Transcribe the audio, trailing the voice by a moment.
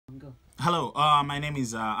you? Hello, my name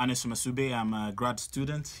is Anesu Masube. I'm a grad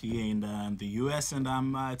student here in the US, and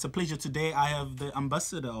it's a pleasure today. I have the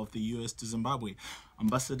ambassador of the US to Zimbabwe,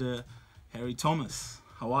 Ambassador Harry Thomas.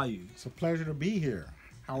 How are you? It's a pleasure to be here.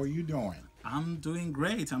 How are you doing? I'm doing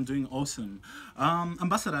great. I'm doing awesome.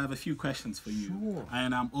 Ambassador, I have a few questions for you. Sure.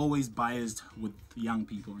 And I'm always biased with young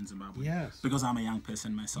people in Zimbabwe. Yes. Because I'm a young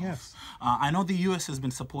person myself. Yes. I know the US has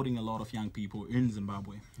been supporting a lot of young people in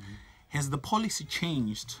Zimbabwe. Mm-hmm. Has the policy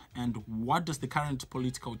changed, and what does the current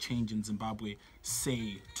political change in Zimbabwe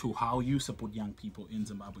say to how you support young people in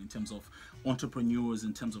Zimbabwe in terms of entrepreneurs,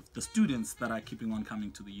 in terms of the students that are keeping on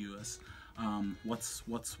coming to the US? What's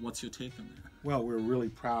your take on that? Well, we're really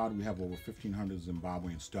proud. We have over 1,500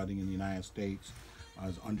 Zimbabweans studying in the United States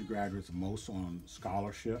as undergraduates, most on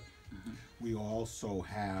scholarship. Mm-hmm. We also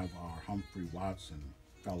have our Humphrey Watson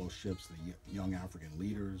Fellowships, the Young African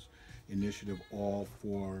Leaders Initiative, all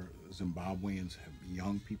for Zimbabweans,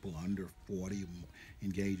 young people under 40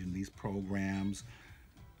 engage in these programs.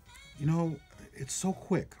 You know, it's so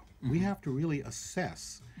quick. Mm-hmm. We have to really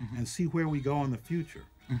assess mm-hmm. and see where we go in the future.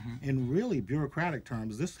 Mm-hmm. In really bureaucratic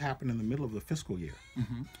terms, this happened in the middle of the fiscal year.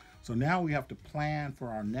 Mm-hmm. So now we have to plan for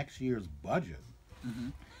our next year's budget. Mm-hmm.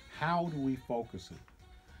 How do we focus it?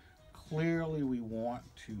 Clearly, we want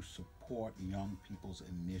to support young people's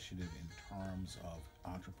initiative in terms of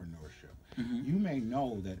entrepreneurship. Mm-hmm. You may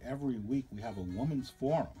know that every week we have a women's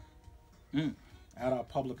forum at our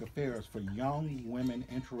public affairs for young women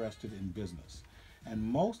interested in business. And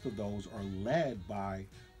most of those are led by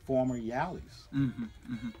former YALIs. Mm-hmm.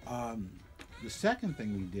 Mm-hmm. The second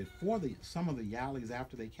thing we did for some of the YALIs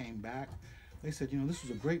after they came back, they said, you know, this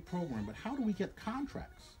was a great program, but how do we get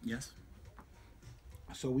contracts? Yes.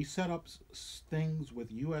 So we set up things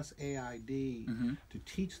with USAID mm-hmm. to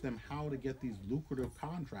teach them how to get these lucrative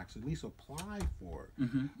contracts, at least apply for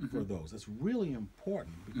those. That's really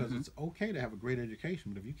important because mm-hmm. it's okay to have a great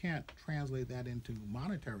education, but if you can't translate that into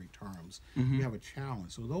monetary terms, mm-hmm. you have a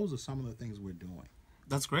challenge. So those are some of the things we're doing.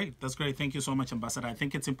 That's great. That's great. Thank you so much, Ambassador. I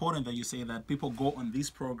think it's important that you say that people go on these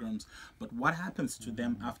programs, but what happens to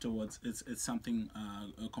them afterwards, it's something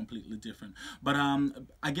completely different. But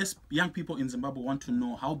I guess young people in Zimbabwe want to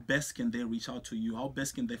know how best can they reach out to you? How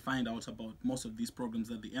best can they find out about most of these programs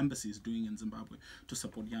that the embassy is doing in Zimbabwe to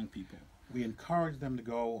support young people? We encourage them to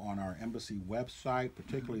go on our embassy website,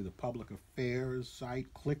 particularly mm-hmm. the public affairs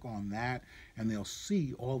site. Click on that, and they'll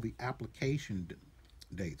see all the application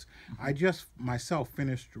dates. Mm-hmm. I just myself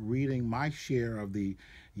finished reading my share of the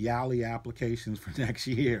YALI applications for next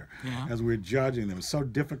year as we're judging them. It's so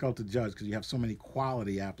difficult to judge because you have so many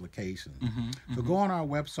quality applications. Mm-hmm. So mm-hmm. go on our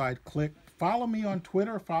website, click, follow me on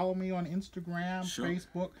Twitter, follow me on Instagram, sure.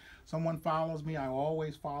 Facebook. Someone follows me, I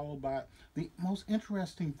always follow. But the most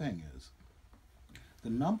interesting thing is the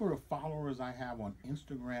number of followers I have on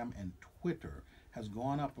Instagram and Twitter has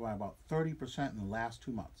gone up by about 30% in the last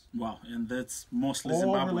 2 months. Wow, and that's mostly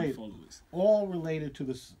Zimbabwean followers. All related to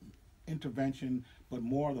this intervention, but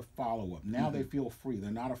more the follow-up. Now mm-hmm. they feel free.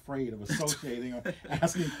 They're not afraid of associating or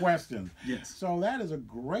asking questions. Yes. So that is a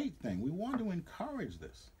great thing. We want to encourage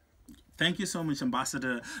this. Thank you so much,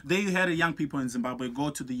 Ambassador. There you had young people in Zimbabwe. Go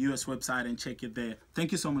to the US website and check it there.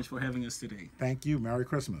 Thank you so much for having us today. Thank you. Merry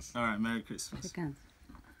Christmas. All right, Merry Christmas.